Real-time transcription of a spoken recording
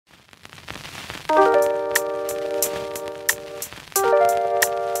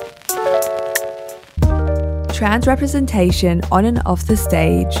trans representation on and off the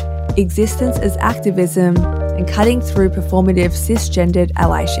stage, existence as activism, and cutting through performative cisgendered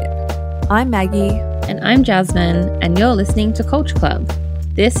allyship. I'm Maggie. And I'm Jasmine, and you're listening to Culture Club.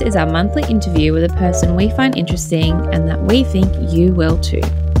 This is our monthly interview with a person we find interesting and that we think you will too.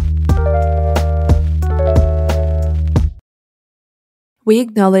 We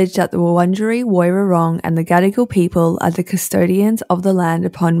acknowledge that the Wurundjeri Woiwurrung and the Gadigal people are the custodians of the land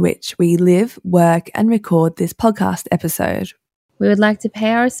upon which we live, work and record this podcast episode. We would like to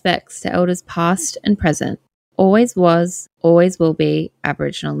pay our respects to elders past and present. Always was, always will be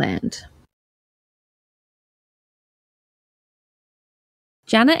Aboriginal land.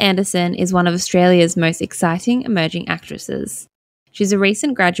 Janna Anderson is one of Australia's most exciting emerging actresses. She's a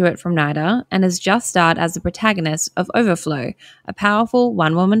recent graduate from NIDA and has just starred as the protagonist of Overflow, a powerful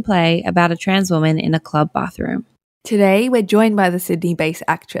one-woman play about a trans woman in a club bathroom. Today, we're joined by the Sydney-based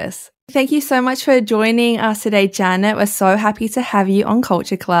actress. Thank you so much for joining us today, Janet. We're so happy to have you on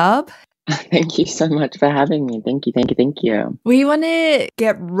Culture Club. Thank you so much for having me. Thank you. We want to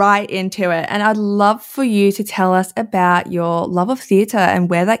get right into it, and I'd love for you to tell us about your love of theatre and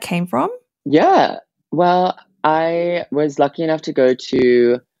where that came from. Yeah, well, I was lucky enough to go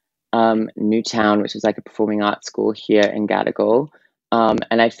to Newtown, which is like a performing arts school here in Gadigal.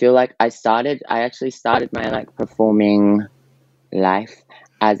 And I feel like I actually started my like performing life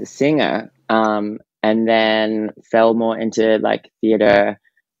as a singer, and then fell more into like theatre.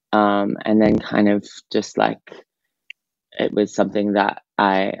 And then kind of just like it was something that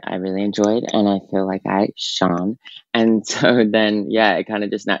I really enjoyed and I feel like I shone. And so then, yeah, it kind of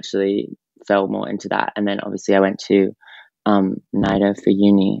just naturally fell more into that. And then obviously I went to NIDA for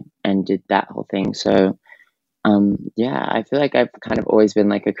uni and did that whole thing. So yeah, I feel like I've kind of always been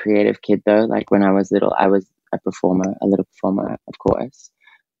like a creative kid though. Like when I was little, I was a little performer, of course.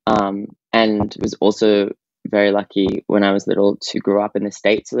 And was also very lucky when I was little to grow up in the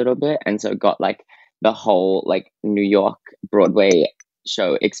States a little bit, and so got like the whole like New York Broadway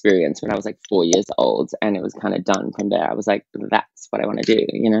show experience when I was like 4 years old, and it was kind of done from there. I was like, that's what I want to do,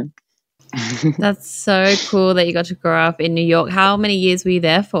 you know. That's so cool that you got to grow up in New York. How many years were you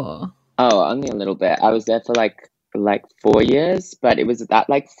there for? Oh, only a little bit. I was there for like 4 years, but it was at that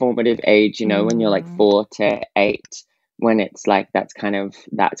like formative age, you know, when you're like 4 to 8. When it's like that's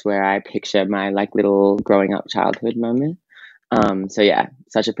where I picture my like little growing up childhood moment. So yeah,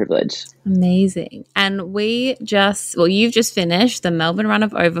 such a privilege. Amazing. And you've just finished the Melbourne run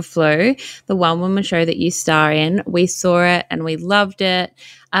of Overflow, the one-woman show that you star in. We saw it and we loved it.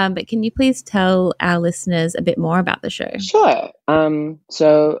 But can you please tell our listeners a bit more about the show? Sure.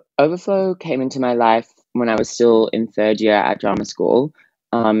 So Overflow came into my life when I was still in third year at drama school.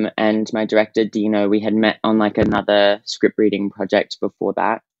 And my director, Dino, we had met on like another script reading project before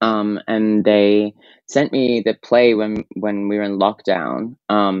that. And they sent me the play when we were in lockdown,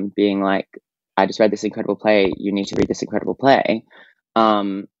 being like, I just read this incredible play. You need to read this incredible play.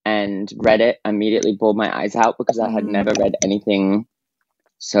 And read it, immediately bawled my eyes out because I had never read anything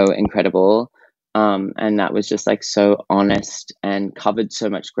so incredible. And that was just like so honest and covered so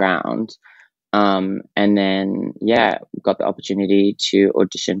much ground. And then, yeah, got the opportunity to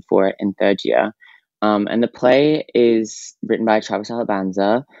audition for it in third year. And the play is written by Travis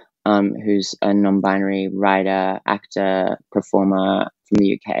Alabanza, who's a non-binary writer, actor, performer from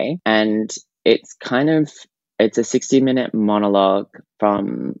the UK. And it's a 60-minute monologue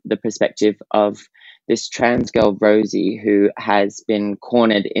from the perspective of this trans girl, Rosie, who has been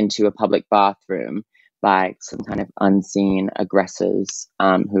cornered into a public bathroom by some kind of unseen aggressors,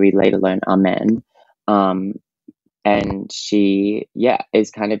 who we later learn are men. And she,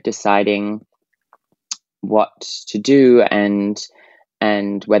 is kind of deciding what to do and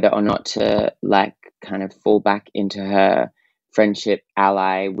whether or not to like kind of fall back into her friendship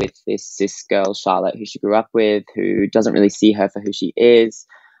ally with this cis girl, Charlotte, who she grew up with, who doesn't really see her for who she is,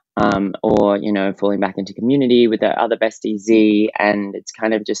 or, you know, falling back into community with her other bestie, Z. And it's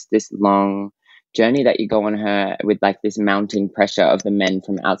kind of just this long journey that you go on her with like this mounting pressure of the men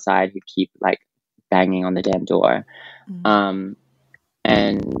from outside who keep like banging on the damn door.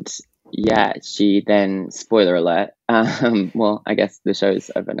 And yeah, she then, spoiler alert, well, I guess the show's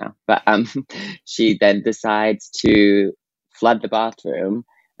over now, but she then decides to flood the bathroom,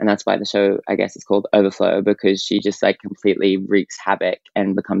 and that's why the show, I guess, is called Overflow, because she just like completely wreaks havoc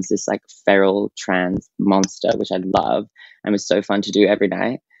and becomes this like feral trans monster, which I love and was so fun to do every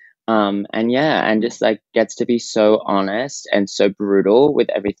night. And just like gets to be so honest and so brutal with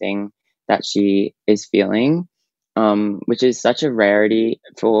everything that she is feeling, which is such a rarity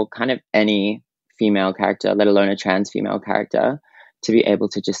for kind of any female character, let alone a trans female character, to be able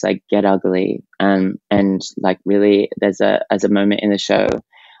to just like get ugly, and like really there's a moment in the show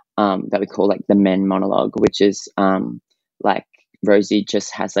that we call like the men monologue, which is like Rosie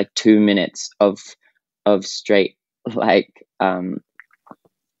just has like 2 minutes of straight like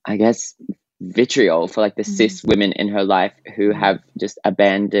I guess vitriol for like the cis women in her life who have just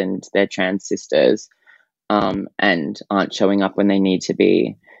abandoned their trans sisters and aren't showing up when they need to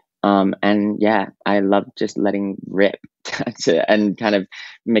be. And yeah, I love just letting rip and kind of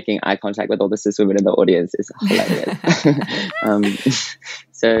making eye contact with all the cis women in the audience is hilarious.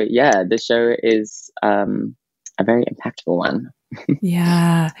 So yeah, the show is a very impactful one.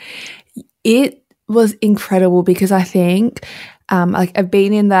 Yeah, it was incredible because I think like I've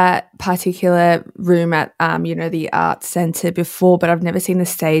been in that particular room at the art center before, but I've never seen the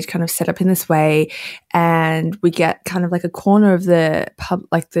stage kind of set up in this way, and we get kind of like a corner of the pub,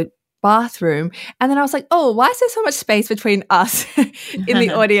 like the bathroom, and then I was like, oh, why is there so much space between us in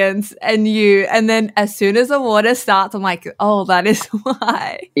the audience and you? And then as soon as the water starts, I'm like, oh, that is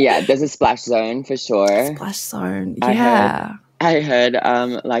why. Yeah, there's a splash zone for sure. Splash zone, yeah. I heard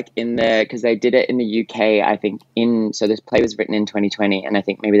like in the, because they did it in the UK, I think so this play was written in 2020, and I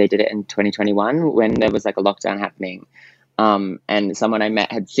think maybe they did it in 2021 when there was like a lockdown happening. And someone I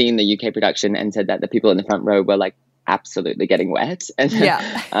met had seen the UK production and said that the people in the front row were like absolutely getting wet,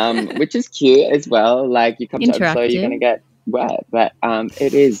 and which is cute as well. Like you come to Overflow, you're gonna get wet, but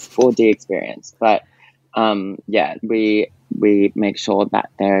it is 4D experience. But yeah, we make sure that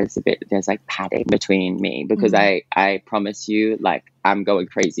there's like padding between me, because I promise you, like I'm going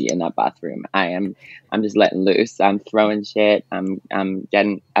crazy in that bathroom. I'm just letting loose. I'm throwing shit. I'm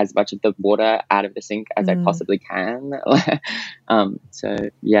getting as much of the water out of the sink as I possibly can. So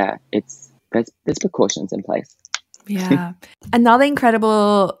yeah, there's precautions in place. Yeah. Another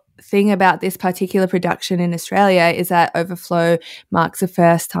incredible thing about this particular production in Australia is that Overflow marks the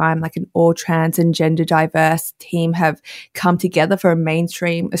first time like an all trans and gender diverse team have come together for a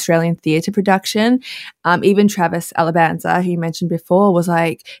mainstream Australian theatre production. Even Travis Alabanza, who you mentioned before, was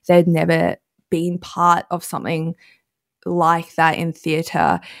like they'd never been part of something like that in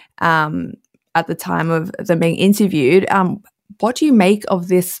theatre at the time of them being interviewed. What do you make of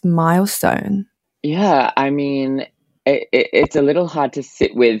this milestone? Yeah, I mean, it's a little hard to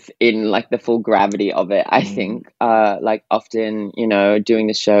sit with in like the full gravity of it. I think like often, doing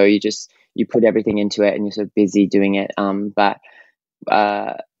the show, you put everything into it and you're so busy doing it. But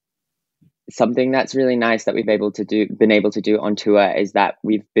something that's really nice that we've been able to do on tour is that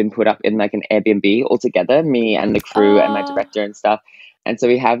we've been put up in like an Airbnb all together, me and the crew and my director and stuff. And so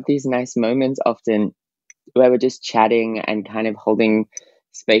we have these nice moments often where we're just chatting and kind of holding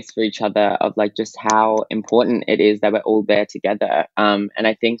space for each other of like just how important it is that we're all there together. And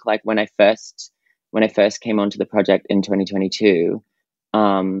I think like when I first came onto the project in 2022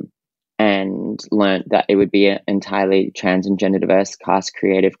 and learned that it would be an entirely trans and gender diverse cast,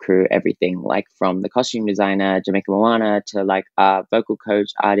 creative crew, everything, like from the costume designer Jamaica Moana to like our vocal coach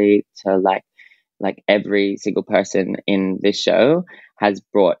Artie to like every single person in this show has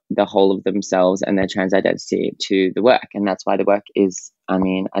brought the whole of themselves and their trans identity to the work. And that's why the work is, I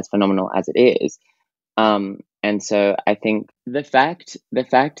mean, as phenomenal as it is. And so I think the fact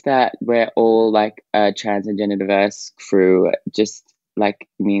that we're all like a trans and gender diverse crew just like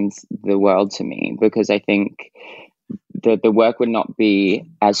means the world to me, because I think the work would not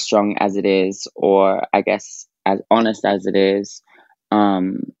be as strong as it is, or I guess as honest as it is,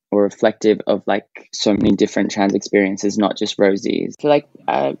 or reflective of like so many different trans experiences, not just Rosie's. So like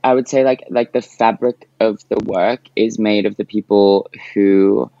I would say like the fabric of the work is made of the people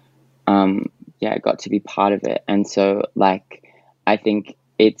who got to be part of it. And so like I think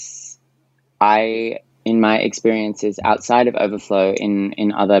in my experiences outside of Overflow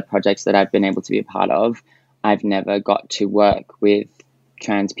in other projects that I've been able to be a part of, I've never got to work with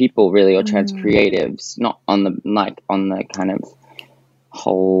trans people really, or trans creatives, not on the kind of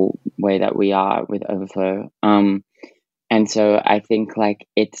whole way that we are with Overflow. And so I think like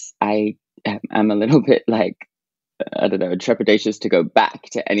I'm a little bit like, I don't know, trepidatious to go back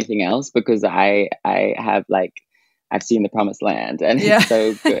to anything else, because I have like, I've seen the promised land, and it's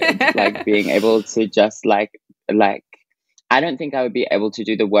so good. Like being able to just like, I don't think I would be able to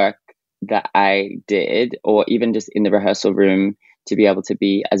do the work that I did, or even just in the rehearsal room, to be able to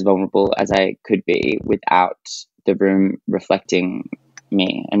be as vulnerable as I could be without the room reflecting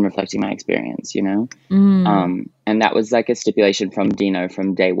me and reflecting my experience, and that was like a stipulation from Dino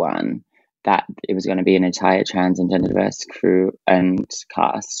from day one, that it was going to be an entire trans and gender diverse crew and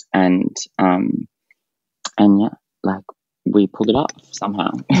cast, and yeah, like we pulled it off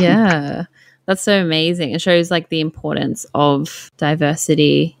somehow. Yeah, That's so amazing. It shows like the importance of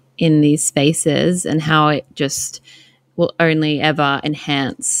diversity in these spaces and how it just will only ever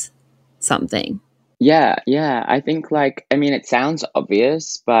enhance something. Yeah, yeah. I think like, I mean, it sounds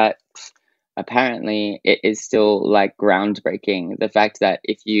obvious, but apparently it is still like groundbreaking. The fact that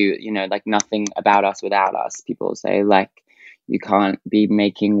if you know, like nothing about us without us, people say like you can't be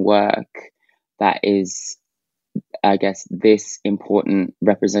making work that is, I guess, this important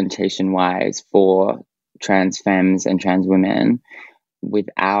representation wise for trans femmes and trans women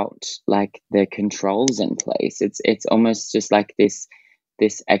without like the controls in place. It's almost just like this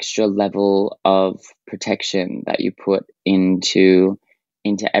extra level of protection that you put into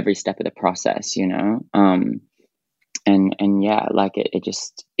every step of the process, you know. And yeah, like it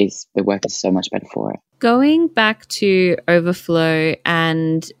just is, the work is so much better for it. Going back to Overflow,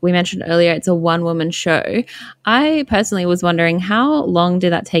 and we mentioned earlier it's a one-woman show. I personally was wondering, how long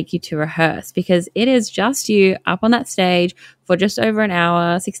did that take you to rehearse? Because it is just you up on that stage for just over an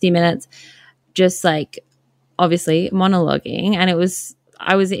hour, 60 minutes, just like obviously monologuing. And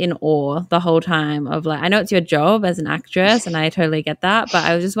I was in awe the whole time of like, I know it's your job as an actress and I totally get that, but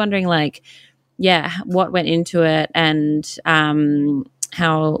I was just wondering like, yeah, what went into it, and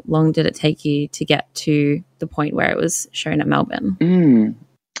how long did it take you to get to the point where it was shown at Melbourne?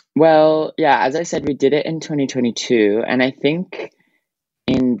 Well, yeah, as I said, we did it in 2022, and I think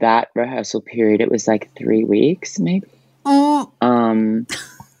in that rehearsal period it was like 3 weeks maybe. Yeah.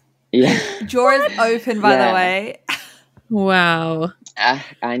 Jaw is open, by the way. Wow.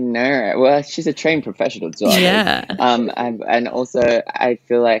 I know. Well, she's a trained professional, so Yeah. and also I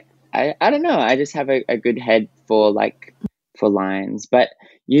feel like I don't know. I just have a good head for lines, but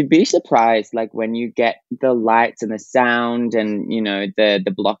you'd be surprised like when you get the lights and the sound and you know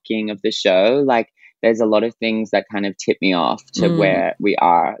the blocking of the show. Like there's a lot of things that kind of tip me off to where we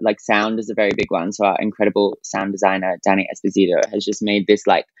are. Like sound is a very big one. So our incredible sound designer Danny Esposito has just made this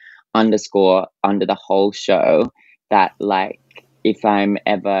like underscore under the whole show that like if I'm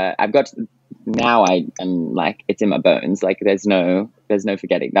ever, I've got now I am like it's in my bones. Like there's no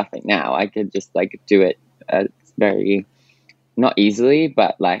forgetting nothing now. I could just like do it very not easily,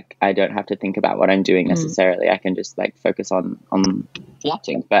 but like I don't have to think about what I'm doing necessarily. I can just like focus on the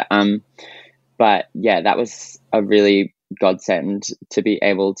acting. But yeah, that was a really godsend to be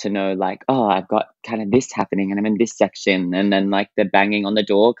able to know like, oh, I've got kind of this happening and I'm in this section, and then like the banging on the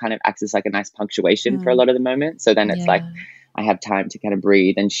door kind of acts as like a nice punctuation for a lot of the moments. So then it's like I have time to kind of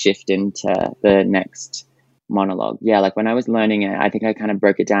breathe and shift into the next monologue. Yeah, like when I was learning it, I think I kind of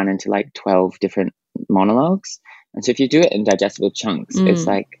broke it down into like 12 different monologues. And so if you do it in digestible chunks, it's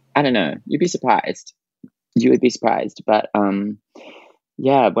like, I don't know, you'd be surprised. You would be surprised. But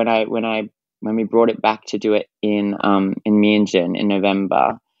yeah, when we brought it back to do it in Myeonjin in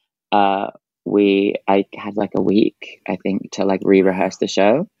November, I had like a week, I think, to like re-rehearse the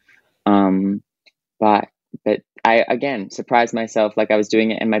show. But I again surprised myself. Like I was doing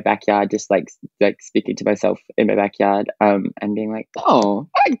it in my backyard, just like speaking to myself in my backyard, and being like, "Oh,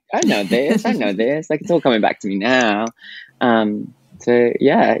 I know this. I know this. Like it's all coming back to me now." So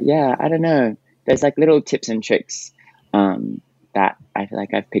yeah, I don't know. There's like little tips and tricks that I feel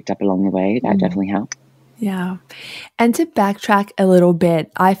like I've picked up along the way that definitely help. Yeah. And to backtrack a little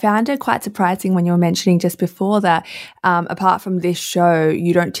bit, I found it quite surprising when you were mentioning just before that apart from this show,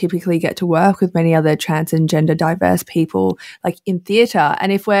 you don't typically get to work with many other trans and gender diverse people like in theatre.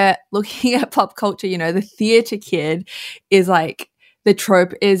 And if we're looking at pop culture, you know, the theatre kid is like, the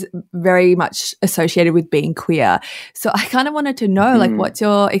trope is very much associated with being queer. So I kind of wanted to know, like, what's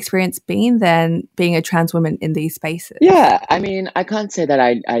your experience been then being a trans woman in these spaces? Yeah, I mean, I can't say that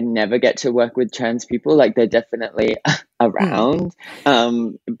I never get to work with trans people. Like they're definitely around.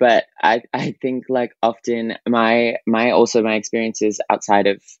 But I think like often my experiences outside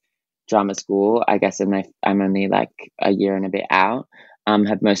of drama school, I guess I'm only like a year and a bit out,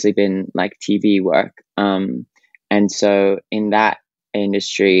 have mostly been like TV work. And so in that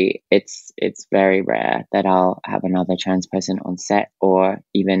industry, it's very rare that I'll have another trans person on set or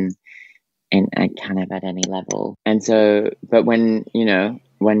even in kind of at any level. And so, but when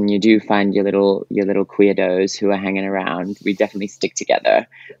you do find your little queerdos who are hanging around, we definitely stick together.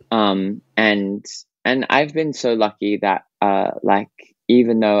 And I've been so lucky that like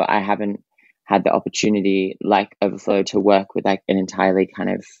even though I haven't had the opportunity like Overflow to work with like an entirely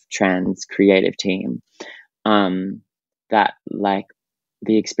kind of trans creative team, that like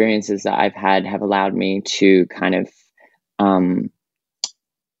the experiences that I've had have allowed me to kind of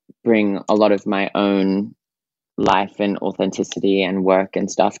bring a lot of my own life and authenticity and work and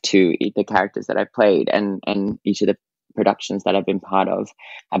stuff to the characters that I've played and each of the productions that I've been part of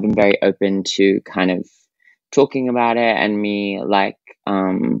have been very open to kind of talking about it, and me like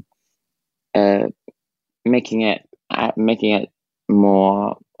making it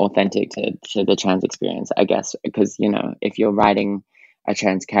more authentic to the trans experience, I guess, because if you're writing a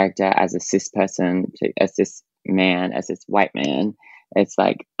trans character as a cis person, a cis man, a cis white man, it's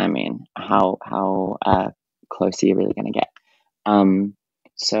like, I mean, how close are you really going to get?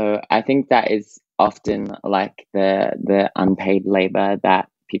 So I think that is often like the unpaid labor that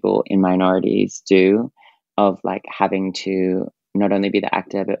people in minorities do, of like having to not only be the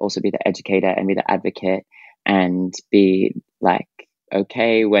actor but also be the educator and be the advocate and be like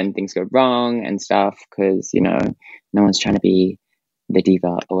okay when things go wrong and stuff, because no one's trying to be the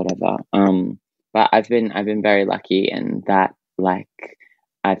diva or whatever. But I've been very lucky in that, like,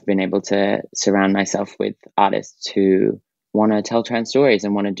 I've been able to surround myself with artists who want to tell trans stories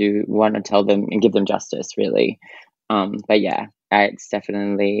and want to tell them and give them justice, really. But yeah, it's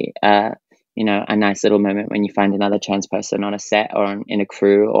definitely a nice little moment when you find another trans person on a set or in a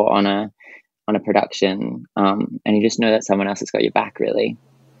crew or on a production, and you just know that someone else has got your back, really.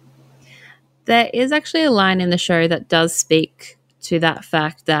 There is actually a line in the show that does speak to that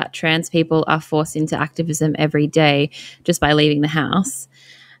fact that trans people are forced into activism every day just by leaving the house.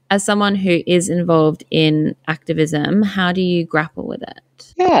 As someone who is involved in activism, how do you grapple with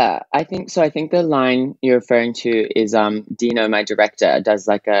it? Yeah, I think so. I think the line you're referring to is Dino, my director, does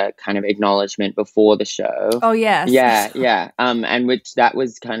like a kind of acknowledgement before the show. Oh, yes. Yeah. And which that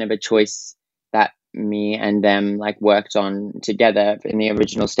was kind of a choice that me and them like worked on together in the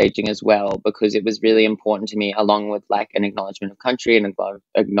original staging as well, because it was really important to me, along with like an acknowledgement of country and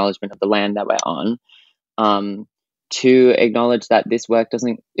acknowledgement of the land that we're on, to acknowledge that this work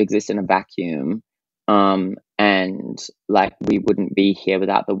doesn't exist in a vacuum. And like we wouldn't be here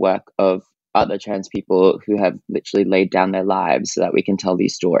without the work of other trans people who have literally laid down their lives so that we can tell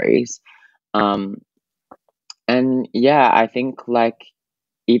these stories. And yeah, I think like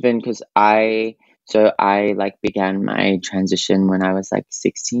even because I like began my transition when I was like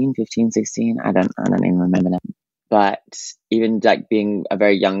 16, 15, 16. I don't even remember that. But even like being a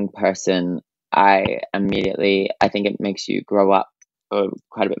very young person, I think it makes you grow up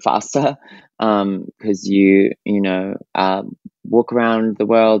quite a bit faster, because you walk around the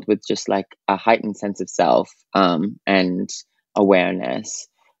world with just like a heightened sense of self, and awareness.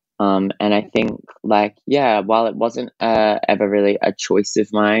 And I think like, yeah, while it wasn't ever really a choice of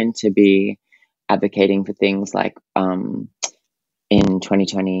mine to be advocating for things like in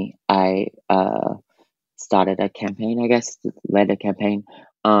 2020, I started a campaign, I guess, led a campaign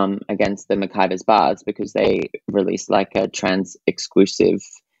against the McIver's bars, because they released like a trans exclusive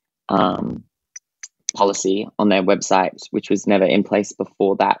policy on their website, which was never in place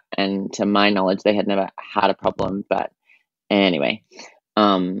before that. And to my knowledge, they had never had a problem. But anyway,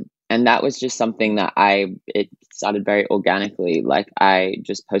 and that was just something that it started very organically. Like I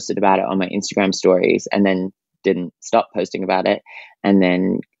just posted about it on my Instagram stories and then didn't stop posting about it. And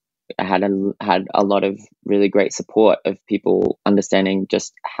then I had a lot of really great support of people understanding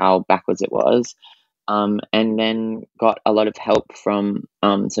just how backwards it was. And then got a lot of help from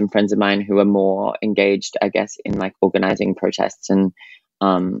some friends of mine who are more engaged, I guess, in like organizing protests and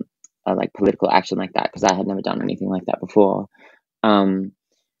like political action like that, because I had never done anything like that before.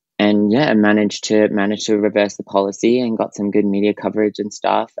 And yeah, managed to reverse the policy and got some good media coverage and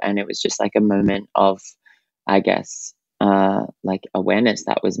stuff. And it was just like a moment of, I guess, like awareness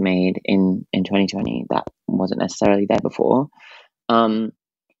that was made in 2020 that wasn't necessarily there before.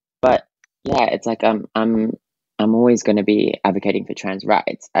 But yeah, it's like I'm always going to be advocating for trans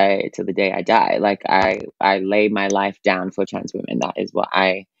rights till the day I die. Like I lay my life down for trans women. That's what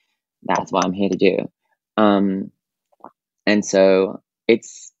I'm here to do. And so it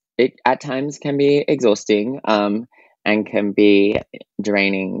at times can be exhausting, and can be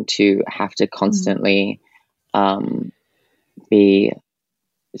draining to have to constantly be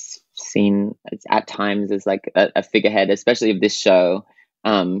seen at times as like a figurehead, especially of this show.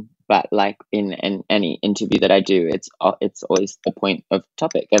 But like in any interview that I do, it's always the point of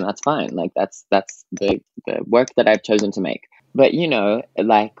topic, and that's fine. Like that's the work that I've chosen to make. But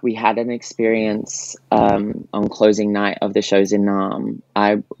like we had an experience on closing night of the shows in Nam.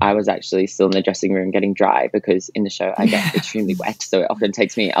 I was actually still in the dressing room getting dry, because in the show I get extremely wet, so it often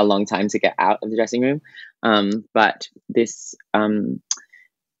takes me a long time to get out of the dressing room. But this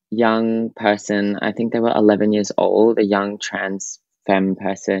young person, I think they were 11 years old, a young trans femme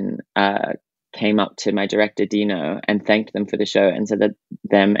person, came up to my director Dino and thanked them for the show, and said that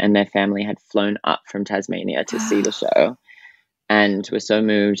them and their family had flown up from Tasmania to see the show. and were so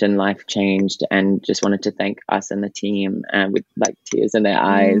moved, and life changed, and just wanted to thank us and the team, with like tears in their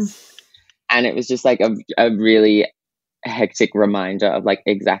eyes. And it was just like a really hectic reminder of like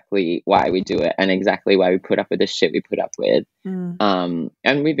exactly why we do it and exactly why we put up with the shit we put up with. And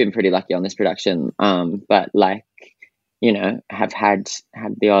we've been pretty lucky on this production, but like, you know, have had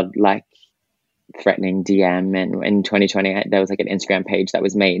the odd like threatening DM. And in 2020 there was like an Instagram page that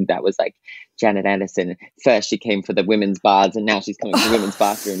was made that was like, Janet Anderson, first she came for the women's bars and now she's coming for women's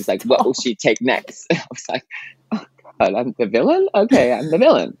bathrooms, like what will she take next? I was like, oh god, I'm the villain? Okay, I'm the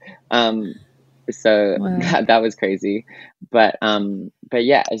villain. So Wow. that was crazy, but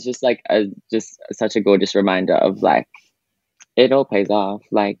yeah, it's just like just such a gorgeous reminder of like it all pays off.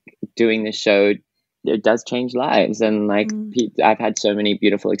 Like doing this show, it does change lives, and like I've had so many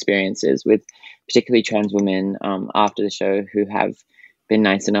beautiful experiences with particularly trans women after the show who have been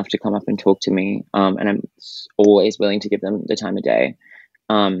nice enough to come up and talk to me, and I'm always willing to give them the time of day,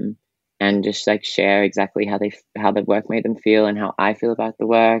 and just like share exactly how the work made them feel and how I feel about the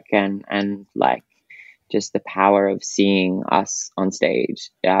work, and like just the power of seeing us on stage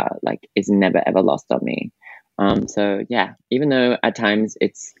like is never ever lost on me. So yeah, even though at times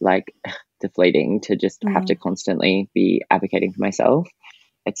it's like deflating to just have to constantly be advocating for myself,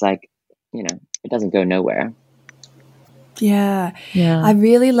 it's like, you know, it doesn't go nowhere. Yeah. I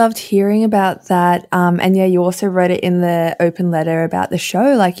really loved hearing about that. And yeah, you also wrote it in the open letter about the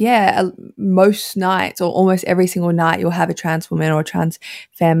show. Like, yeah, most nights or almost every single night you'll have a trans woman or a trans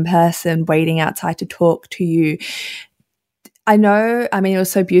femme person waiting outside to talk to you. I know, I mean, it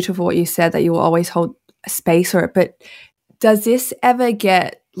was so beautiful what you said that you will always hold space for it, but does this ever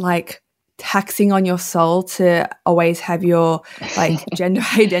get like taxing on your soul to always have your like gender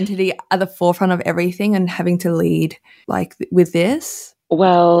identity at the forefront of everything and having to lead like with this?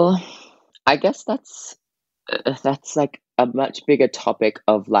 Well, I guess that's like a much bigger topic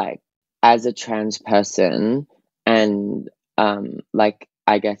of like, as a trans person, and like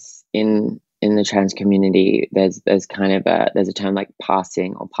I guess in the trans community there's kind of there's a term like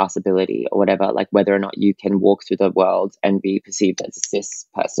passing or passability or whatever, like whether or not you can walk through the world and be perceived as a cis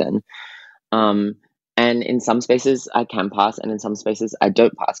person. And in some spaces I can pass, and in some spaces I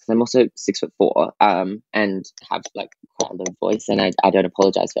don't pass, because I'm also 6'4", and have like quite a low voice, and I don't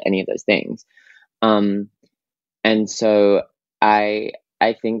apologize for any of those things. And so I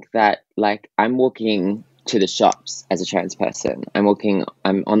think that like I'm walking to the shops as a trans person. I'm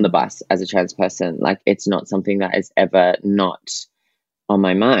on the bus as a trans person. Like it's not something that is ever not on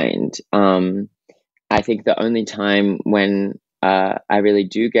my mind. I think the only time when I really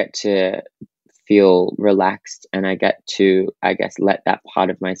do get to feel relaxed and I get to, I guess, let that part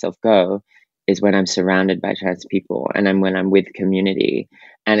of myself go is when I'm surrounded by trans people, and when I'm with community.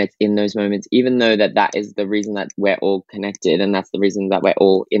 And it's in those moments, even though that is the reason that we're all connected, and that's the reason that we're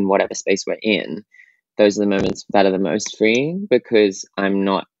all in whatever space we're in, those are the moments that are the most freeing, because I'm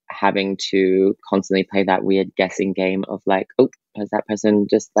not having to constantly play that weird guessing game of like, oh, has that person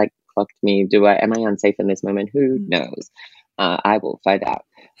just like clocked me? Am I unsafe in this moment? Who knows? I will find out.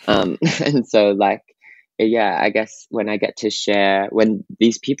 And so like, yeah, I guess when I get to share, when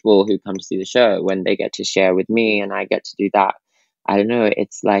these people who come to see the show, when they get to share with me and I get to do that, I don't know,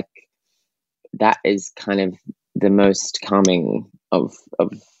 it's like, that is kind of the most calming of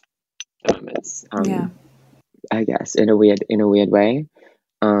moments. I guess in a weird way.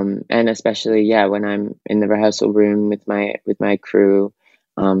 And especially, yeah, when I'm in the rehearsal room with my crew,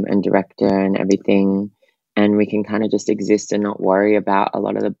 and director and everything, and we can kind of just exist and not worry about a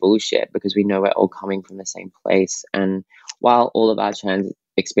lot of the bullshit, because we know we're all coming from the same place. And while all of our trans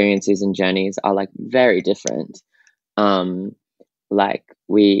experiences and journeys are like very different, like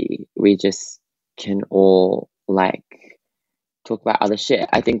we just can all like talk about other shit.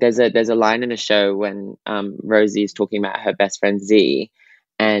 I think there's a line in a show when Rosie's talking about her best friend Z,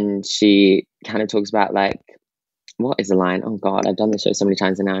 and she kind of talks about like, what is the line? Oh God, I've done this show so many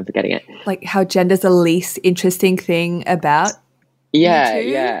times and now I'm forgetting it. Like how gender's the least interesting thing about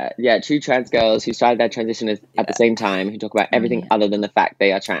Yeah. Two trans girls who started their transition at the same time, who talk about everything other than the fact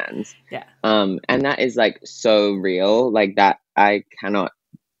they are trans. Yeah. And that is like so real, like that I cannot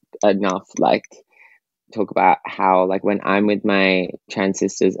enough like talk about how like when I'm with my trans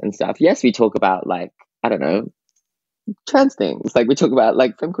sisters and stuff, yes, we talk about like, I don't know, trans things, like we talk about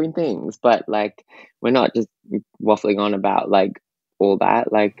like femme queen things, but like we're not just waffling on about like all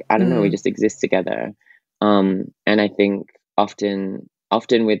that, like I don't know, we just exist together. And I think often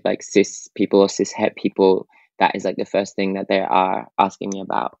with like cis people or cis het people, that is like the first thing that they are asking me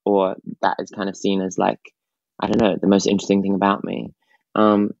about, or that is kind of seen as like, I don't know, the most interesting thing about me.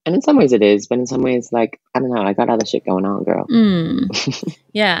 And in some ways it is, but in some ways, like, I don't know, I got other shit going on, girl.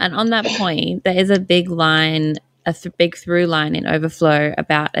 Yeah, and on that point, there is a big line, big through line in Overflow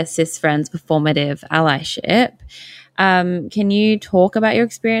about a cis friend's performative allyship. Can you talk about your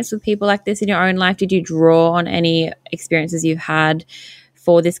experience with people like this in your own life? Did you draw on any experiences you've had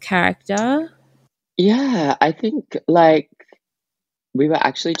for this character? Yeah, I think, like, we were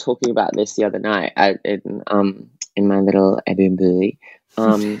actually talking about this the other night in my little Airbnb.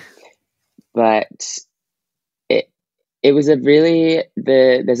 But it was a really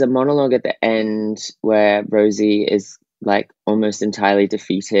there's a monologue at the end where Rosie is like almost entirely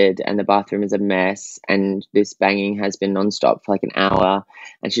defeated and the bathroom is a mess and this banging has been nonstop for like an hour,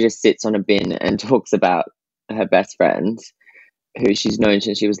 and she just sits on a bin and talks about her best friend who she's known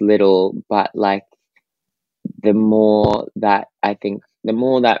since she was little. But like, the more that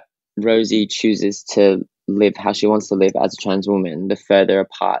Rosie chooses to live how she wants to live as a trans woman, the further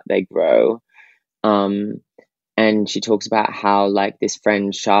apart they grow. And she talks about how, like, this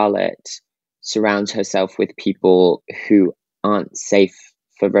friend Charlotte surrounds herself with people who aren't safe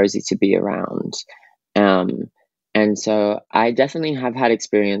for Rosie to be around. And so I definitely have had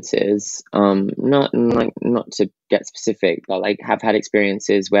experiences, not to get specific, but like have had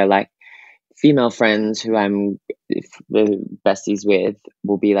experiences where like female friends who I'm the besties with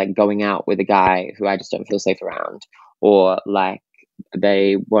will be like going out with a guy who I just don't feel safe around, or like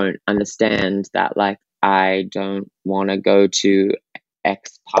they won't understand that like I don't want to go to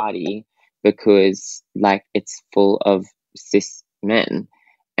X party because like it's full of cis men,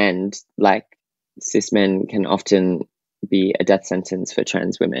 and like cis men can often be a death sentence for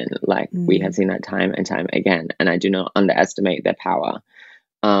trans women. Like we have seen that time and time again, and I do not underestimate their power.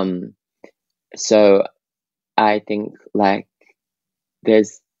 So I think like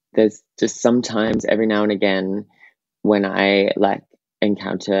there's just sometimes every now and again when I like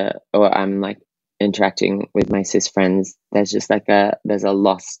encounter or I'm like interacting with my cis friends, there's just like there's a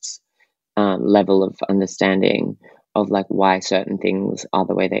lost level of understanding of like why certain things are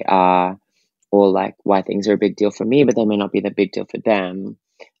the way they are, or like why things are a big deal for me but they may not be the big deal for them.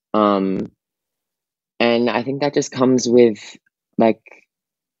 And I think that just comes with like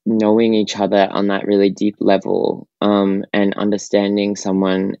knowing each other on that really deep level, and understanding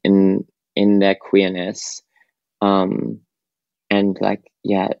someone in their queerness, and like,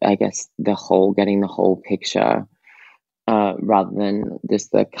 yeah, I guess getting the whole picture, rather than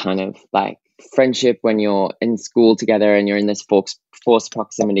just the kind of like friendship when you're in school together and you're in this forced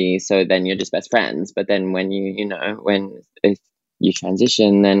proximity, so then you're just best friends. But then when if you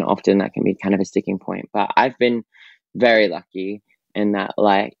transition, then often that can be kind of a sticking point. But I've been very lucky in that,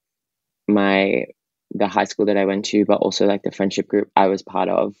 like, the high school that I went to, but also like the friendship group I was part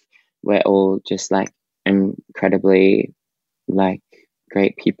of, we're all just like incredibly like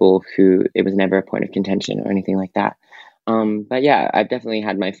great people who it was never a point of contention or anything like that. But yeah, I've definitely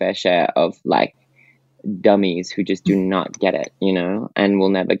had my fair share of like dummies who just do not get it, and will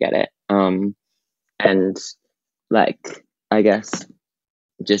never get it. And like, I guess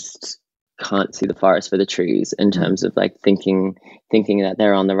just can't see the forest for the trees in terms of like thinking that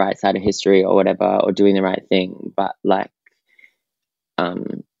they're on the right side of history or whatever, or doing the right thing, but like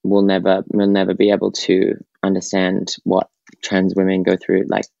we'll never be able to understand what trans women go through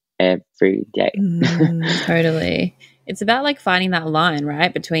like every day. Totally. It's about like finding that line,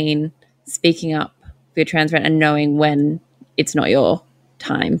 right, between speaking up for your trans friend and knowing when it's not your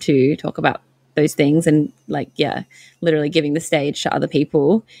time to talk about those things, and like, yeah, literally giving the stage to other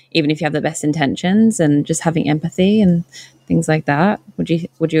people, even if you have the best intentions, and just having empathy and things like that. Would you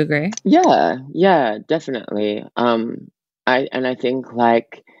agree? Yeah, definitely. I think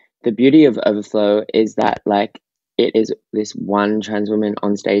like the beauty of Overflow is that like it is this one trans woman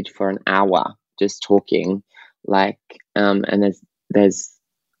on stage for an hour just talking, like, and there's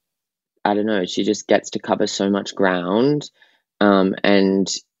I don't know, she just gets to cover so much ground, and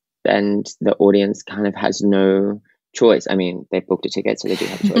the audience kind of has no choice. I mean, they booked a ticket, so they do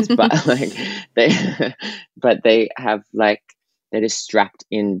have a choice, but like they have like, they're just strapped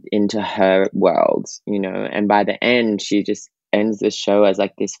into her world, and by the end, she just ends the show as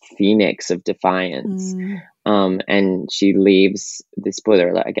like this phoenix of defiance. And she leaves, the spoiler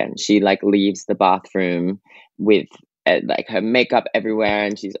alert again, she like leaves the bathroom with like her makeup everywhere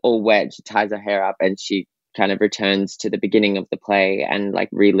and she's all wet. She ties her hair up and she kind of returns to the beginning of the play and like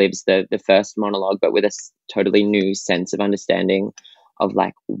relives the first monologue, but with a totally new sense of understanding of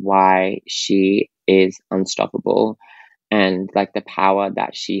like why she is unstoppable and like the power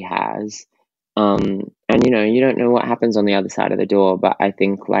that she has. And you don't know what happens on the other side of the door, but I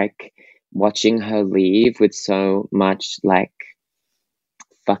think like watching her leave with so much like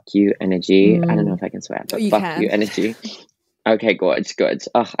fuck you energy. I don't know if I can swear, but You fuck can. you energy. Okay, good.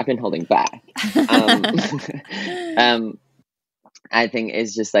 Oh, I've been holding back. I think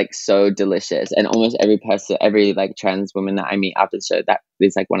is just like so delicious, and almost every like trans woman that I meet after the show, that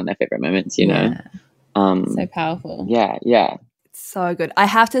is like one of their favorite moments, you know. So powerful. Yeah. So good. I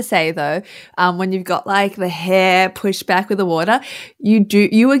have to say though, when you've got like the hair pushed back with the water,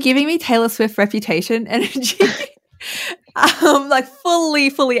 you were giving me Taylor Swift Reputation energy. Like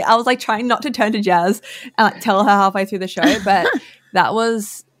fully. I was like trying not to turn to Jazz and like tell her halfway through the show, but that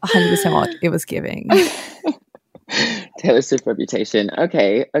was 100% what it was giving. Taylor Swift Reputation.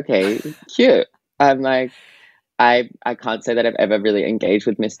 Okay, cute. I'm like, I can't say that I've ever really engaged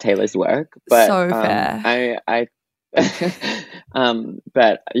with Miss Taylor's work, but So fair. I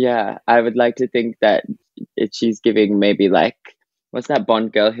but yeah, I would like to think that she's giving maybe like, what's that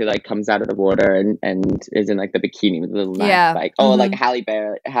Bond girl who like comes out of the water and is in like the bikini with a little knife? Yeah. Like, like Halle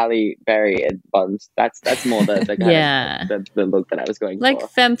Berry in Bond. That's more the kind of the look that I was going like for.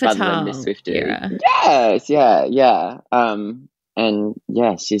 femme rather than fatale Miss Swiftie. era. Yes, yeah. And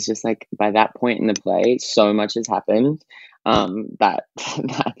yeah, she's just like, by that point in the play, so much has happened. That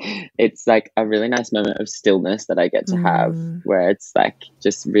it's like a really nice moment of stillness that I get to have, where it's like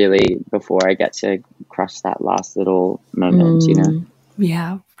just really before I get to crush that last little moment, you know?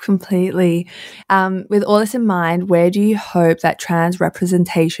 Yeah, completely. With all this in mind, where do you hope that trans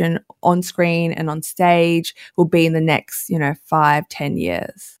representation on screen and on stage will be in the next, 5-10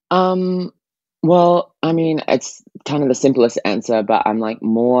 years? Well, I mean, it's kind of the simplest answer, but I'm like,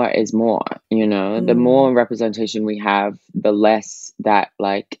 more is more, you know? The more representation we have, the less that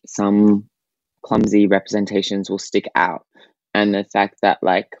like some clumsy representations will stick out. And the fact that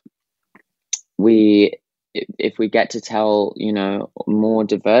like if we get to tell, more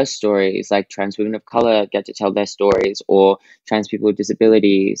diverse stories, like trans women of color get to tell their stories, or trans people with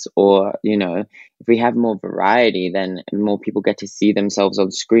disabilities, or, if we have more variety, then more people get to see themselves on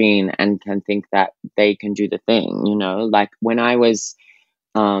screen and can think that they can do the thing, like when I was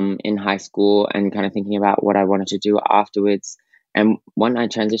in high school and kind of thinking about what I wanted to do afterwards. And when I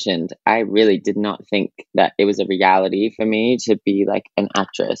transitioned, I really did not think that it was a reality for me to be like an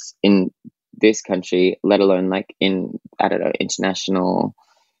actress in this country, let alone like in, I don't know, international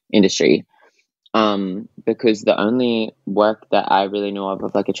industry. Because the only work that I really know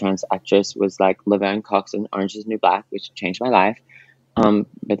of like a trans actress was like Laverne Cox in Orange is the New Black, which changed my life.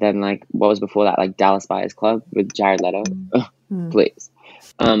 But then like what was before that, like Dallas Buyers Club with Jared Leto, please.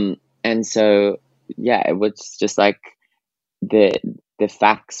 And so yeah, it was just like the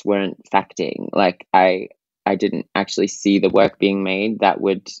facts weren't facting. Like I didn't actually see the work being made that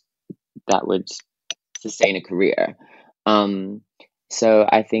would sustain a career. So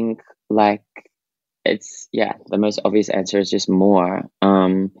I think like it's, the most obvious answer is just more.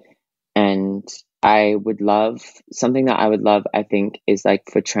 And I would love, something that I would love, I think, is like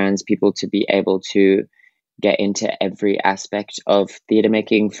for trans people to be able to get into every aspect of theater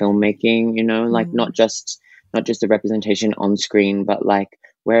making, filmmaking, like not just the representation on screen, but like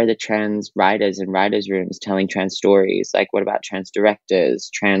where are the trans writers and writers' rooms telling trans stories? Like what about trans directors,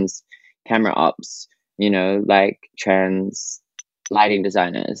 trans camera ops, like trans lighting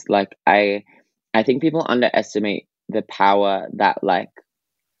designers? Like I think people underestimate the power that like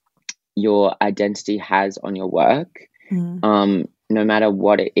your identity has on your work, no matter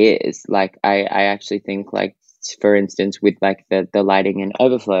what it is. Like I actually think, like, for instance, with like the lighting in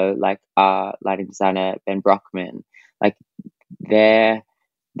Overflow, like our lighting designer Ben Brockman, like their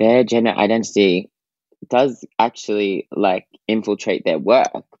gender identity does actually like infiltrate their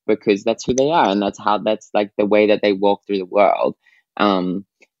work, because that's who they are, and that's like the way that they walk through the world.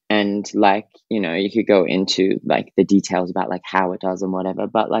 And like, you could go into like the details about like how it does and whatever,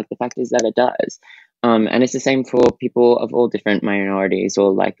 but like the fact is that it does. And it's the same for people of all different minorities,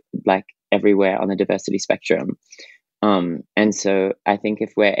 or like everywhere on the diversity spectrum. And so I think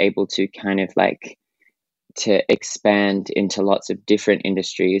if we're able to kind of like to expand into lots of different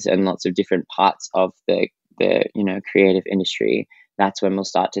industries and lots of different parts of the creative industry, that's when we'll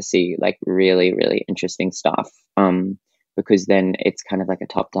start to see like really, really interesting stuff. Because then it's kind of like a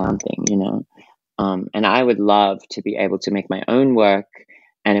top-down thing, and I would love to be able to make my own work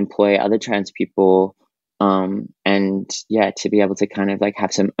and employ other trans people, and to be able to kind of like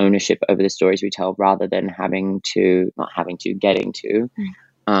have some ownership over the stories we tell, rather than getting to,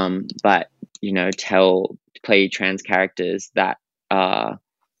 but play trans characters that are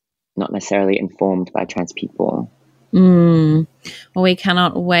not necessarily informed by trans people. Well, we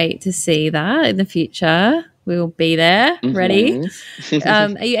cannot wait to see that in the future. We will be there, ready. Are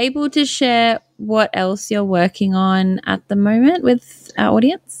you able to share what else you're working on at the moment with our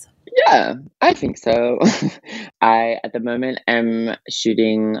audience? Yeah, I think so. I, at the moment, am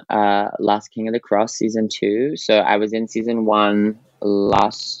shooting Last King of the Cross season 2. So I was in season 1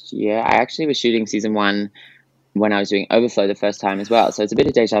 last year. I actually was shooting season 1 when I was doing Overflow the first time as well. So it's a bit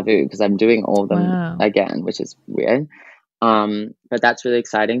of deja vu because I'm doing all of them again, which is weird. But that's really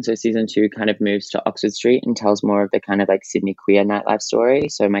exciting. So season 2 kind of moves to Oxford Street and tells more of the kind of like Sydney queer nightlife story.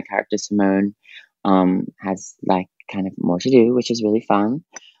 So my character Simone has like kind of more to do, which is really fun.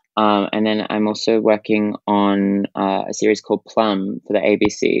 And then I'm also working on a series called Plum for the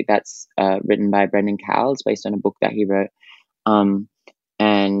ABC. That's written by Brendan Cowles, based on a book that he wrote.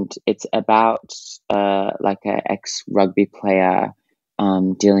 And it's about like an ex-rugby player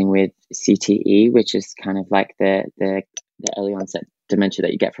dealing with CTE, which is kind of like the early onset dementia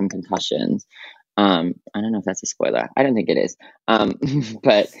that you get from concussions. I don't know if that's a spoiler. I don't think it is.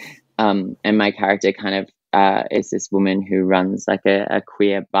 But and my character kind of is this woman who runs like a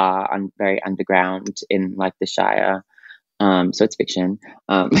queer bar very underground in like the Shire. So it's fiction.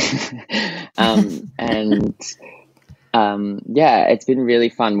 Yeah, it's been really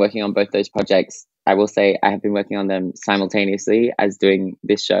fun working on both those projects. I will say I have been working on them simultaneously as doing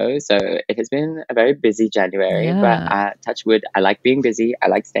this show. So it has been a very busy January, but touch wood, I like being busy. I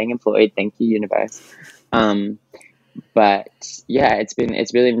like staying employed. Thank you, universe. But yeah, it's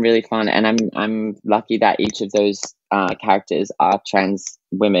really, really fun. And I'm lucky that each of those characters are trans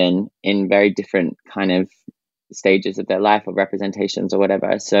women in very different kind of stages of their life or representations or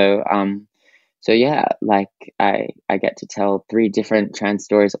whatever. So yeah, like I get to tell 3 different trans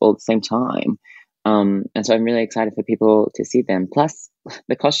stories all at the same time. And so I'm really excited for people to see them. Plus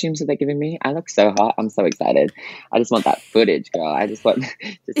the costumes that they're giving me, I look so hot. I'm so excited. I just want that footage, girl. I just want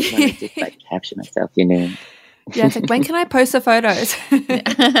just like capture myself, you know. Yeah, it's like, when can I post the photos?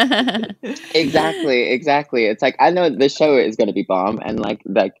 Exactly. It's like, I know the show is going to be bomb and like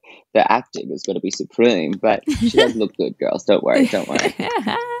the acting is going to be supreme, but she does look good, girls. Don't worry.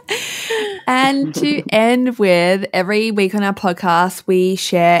 And to end with, every week on our podcast, we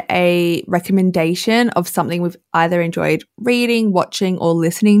share a recommendation of something we've either enjoyed reading, watching, or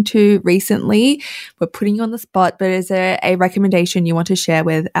listening to recently. We're putting you on the spot, but is there a recommendation you want to share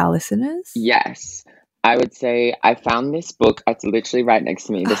with our listeners? Yes. I would say I found this book. It's literally right next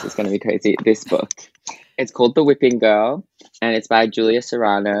to me. This is going to be crazy. This book. It's called The Whipping Girl, and it's by Julia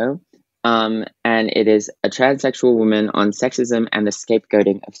Serrano. And it is a transsexual woman on sexism and the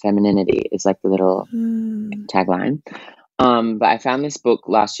scapegoating of femininity is like the little tagline. But I found this book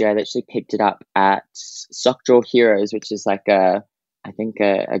last year. I literally picked it up at Sockjaw Heroes, which is like I think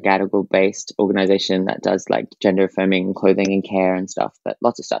a Gadigal-based organization that does like gender-affirming clothing and care and stuff, but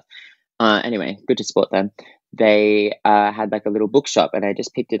lots of stuff. Anyway, good to support them. They had like a little bookshop, and I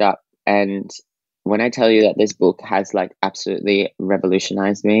just picked it up. And when I tell you that this book has like absolutely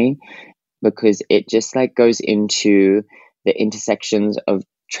revolutionized me, because it just like goes into the intersections of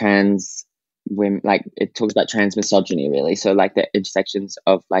trans women, like it talks about trans misogyny really. So like the intersections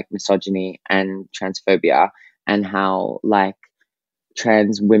of like misogyny and transphobia, and how like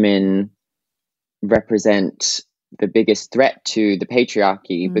trans women represent the biggest threat to the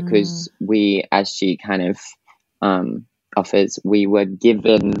patriarchy, because we, as she kind of offers, we were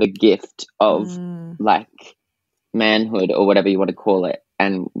given the gift of like manhood or whatever you want to call it,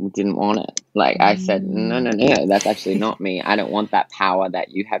 and we didn't want it. Like I said, no, that's actually not me. I don't want that power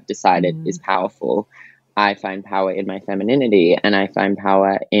that you have decided is powerful. I find power in my femininity, and I find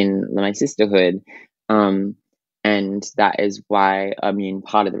power in my sisterhood. And that is why, I mean,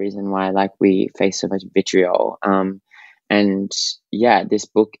 part of the reason why like we face so much vitriol. And yeah, this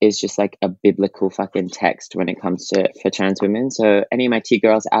book is just like a biblical fucking text when it comes to for trans women. So any of my T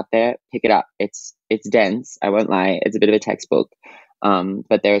girls out there, pick it up. It's dense. I won't lie. It's a bit of a textbook.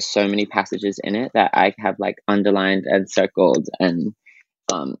 But there are so many passages in it that I have like underlined and circled, and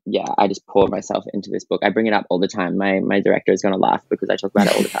yeah, I just pour myself into this book. I bring it up all the time. My director is going to laugh because I talk about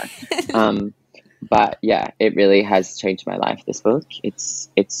it all the time. But yeah, it really has changed my life, this book.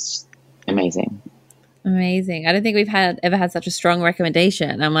 It's amazing. Amazing. I don't think we've ever had such a strong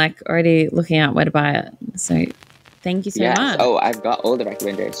recommendation. I'm like already looking out where to buy it. So thank you so much. Oh, I've got all the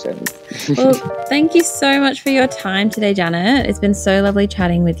recommendations. Well, thank you so much for your time today, Janet. It's been so lovely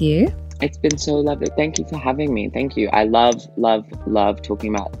chatting with you. It's been so lovely. Thank you for having me. Thank you. I love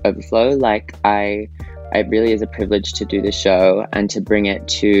talking about Overflow. Like it really is a privilege to do the show and to bring it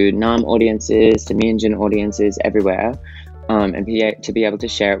to NAM audiences, to Meanjin audiences everywhere. And to be able to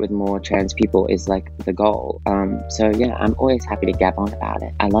share it with more trans people is like the goal. So yeah, I'm always happy to gab on about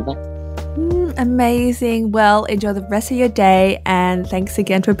it. I love it. Amazing. Well, enjoy the rest of your day, and thanks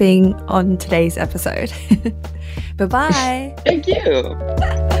again for being on today's episode. Bye-bye. Thank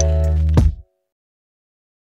you.